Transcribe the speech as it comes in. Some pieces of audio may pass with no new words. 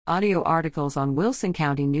Audio articles on Wilson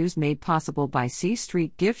County News made possible by C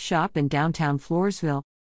Street Gift Shop in downtown Floresville.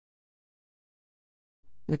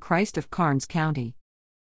 The Christ of Karnes County.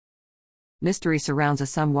 Mystery surrounds a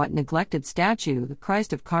somewhat neglected statue, the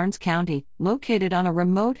Christ of Karnes County, located on a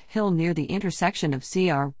remote hill near the intersection of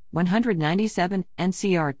CR 197 and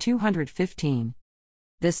CR 215.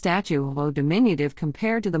 This statue, although diminutive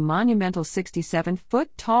compared to the monumental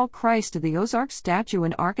 67-foot-tall Christ of the Ozarks statue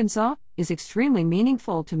in Arkansas, is extremely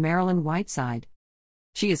meaningful to Marilyn Whiteside.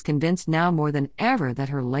 She is convinced now more than ever that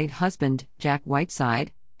her late husband, Jack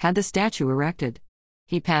Whiteside, had the statue erected.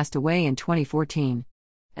 He passed away in 2014.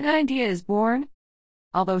 An idea is born.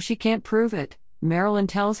 Although she can't prove it, Marilyn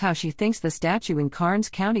tells how she thinks the statue in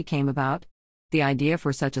Karnes County came about. The idea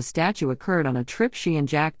for such a statue occurred on a trip she and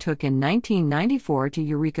Jack took in 1994 to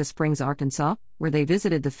Eureka Springs, Arkansas, where they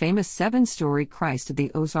visited the famous 7-story Christ of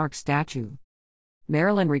the Ozarks statue.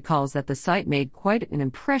 Marilyn recalls that the site made quite an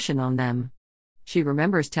impression on them. She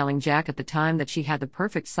remembers telling Jack at the time that she had the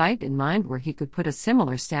perfect site in mind where he could put a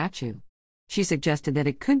similar statue. She suggested that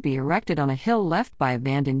it could be erected on a hill left by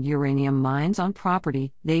abandoned uranium mines on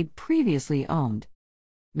property they'd previously owned.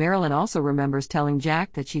 Marilyn also remembers telling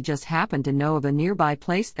Jack that she just happened to know of a nearby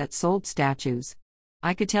place that sold statues.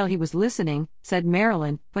 "I could tell he was listening," said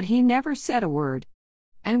Marilyn, "but he never said a word.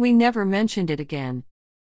 And we never mentioned it again."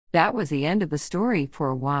 That was the end of the story for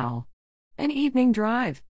a while. An evening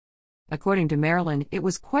drive. According to Marilyn, it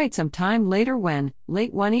was quite some time later when,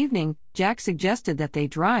 late one evening, Jack suggested that they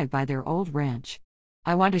drive by their old ranch.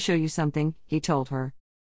 "I want to show you something," he told her.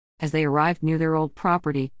 As they arrived near their old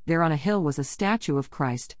property, there on a hill was a statue of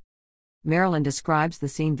Christ. Marilyn describes the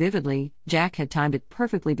scene vividly. Jack had timed it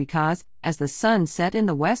perfectly because, as the sun set in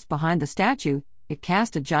the west behind the statue, it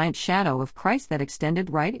cast a giant shadow of Christ that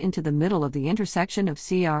extended right into the middle of the intersection of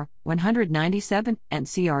CR 197 and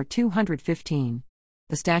CR 215.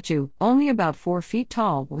 The statue, only about 4 feet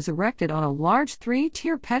tall, was erected on a large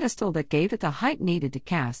 3-tier pedestal that gave it the height needed to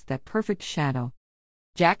cast that perfect shadow.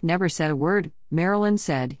 Jack never said a word, Marilyn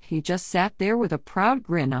said. He just sat there with a proud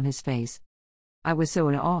grin on his face. "I was so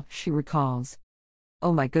in awe," she recalls.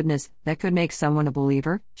 "Oh my goodness, that could make someone a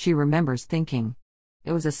believer," she remembers thinking.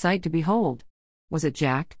 It was a sight to behold. Was it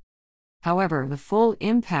Jack? However, the full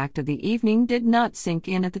impact of the evening did not sink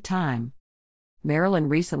in at the time. Marilyn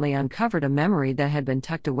recently uncovered a memory that had been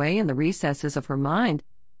tucked away in the recesses of her mind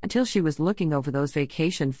until she was looking over those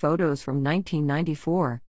vacation photos from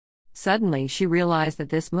 1994. Suddenly, she realized that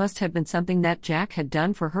this must have been something that Jack had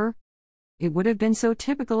done for her. It would have been so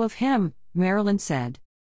typical of him, Marilyn said.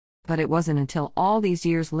 But it wasn't until all these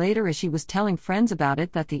years later, as she was telling friends about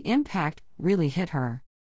it, that the impact really hit her.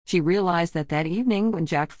 She realized that that evening, when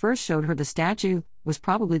Jack first showed her the statue, was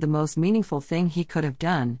probably the most meaningful thing he could have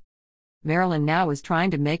done. Marilyn now is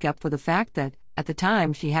trying to make up for the fact that, at the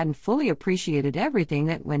time, she hadn't fully appreciated everything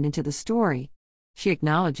that went into the story. She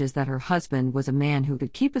acknowledges that her husband was a man who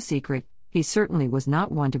could keep a secret. "He certainly was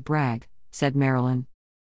not one to brag," said Marilyn.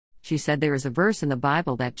 She said there is a verse in the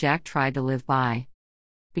Bible that Jack tried to live by.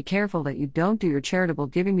 "Be careful that you don't do your charitable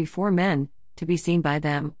giving before men, to be seen by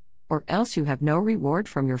them, or else you have no reward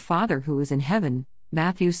from your Father who is in heaven."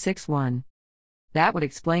 Matthew 6:1. That would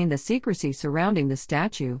explain the secrecy surrounding the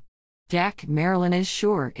statue. Jack, Marilyn is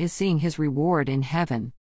sure, is seeing his reward in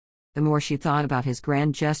heaven. The more she thought about his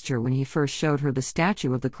grand gesture when he first showed her the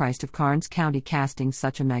statue of the Christ of Karnes County casting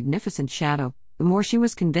such a magnificent shadow, the more she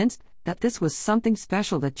was convinced that this was something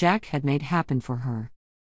special that Jack had made happen for her.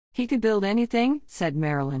 "He could build anything," said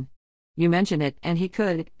Marilyn. "You mention it, and he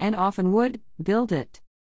could, and often would, build it.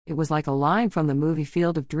 It was like a line from the movie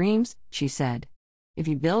Field of Dreams," she said. "If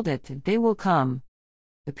you build it, they will come."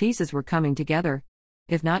 The pieces were coming together.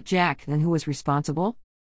 If not Jack, then who was responsible?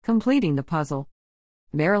 Completing the puzzle.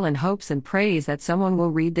 Marilyn hopes and prays that someone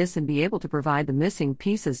will read this and be able to provide the missing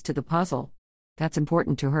pieces to the puzzle. That's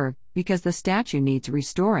important to her, because the statue needs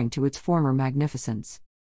restoring to its former magnificence.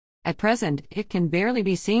 At present, it can barely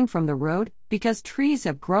be seen from the road, because trees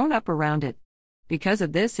have grown up around it. Because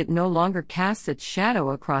of this, it no longer casts its shadow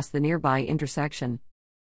across the nearby intersection.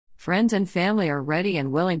 Friends and family are ready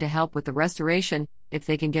and willing to help with the restoration, if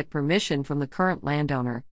they can get permission from the current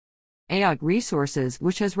landowner. AOG Resources,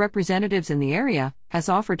 which has representatives in the area, has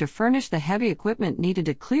offered to furnish the heavy equipment needed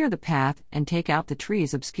to clear the path and take out the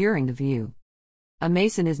trees obscuring the view. A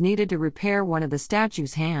mason is needed to repair one of the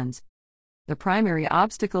statue's hands. The primary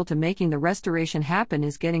obstacle to making the restoration happen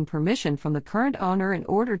is getting permission from the current owner in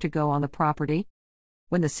order to go on the property.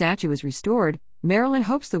 When the statue is restored, Marilyn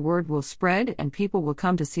hopes the word will spread and people will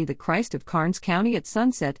come to see the Christ of Karnes County at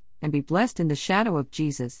sunset and be blessed in the shadow of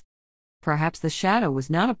Jesus. Perhaps the shadow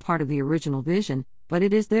was not a part of the original vision, but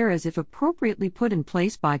it is there as if appropriately put in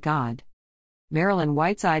place by God. Marilyn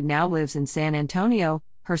Whiteside now lives in San Antonio.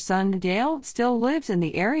 Her son Dale still lives in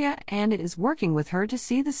the area and is working with her to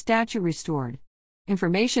see the statue restored.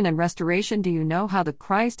 Information and restoration. Do you know how the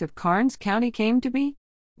Christ of Karnes County came to be?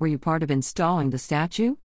 Were you part of installing the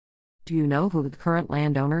statue? Do you know who the current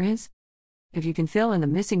landowner is? If you can fill in the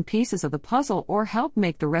missing pieces of the puzzle or help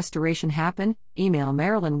make the restoration happen, email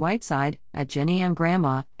Marilyn Whiteside at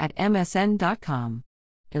jennyandgrandma@msn.com.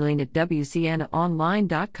 Elaine at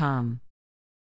wcnonline.com.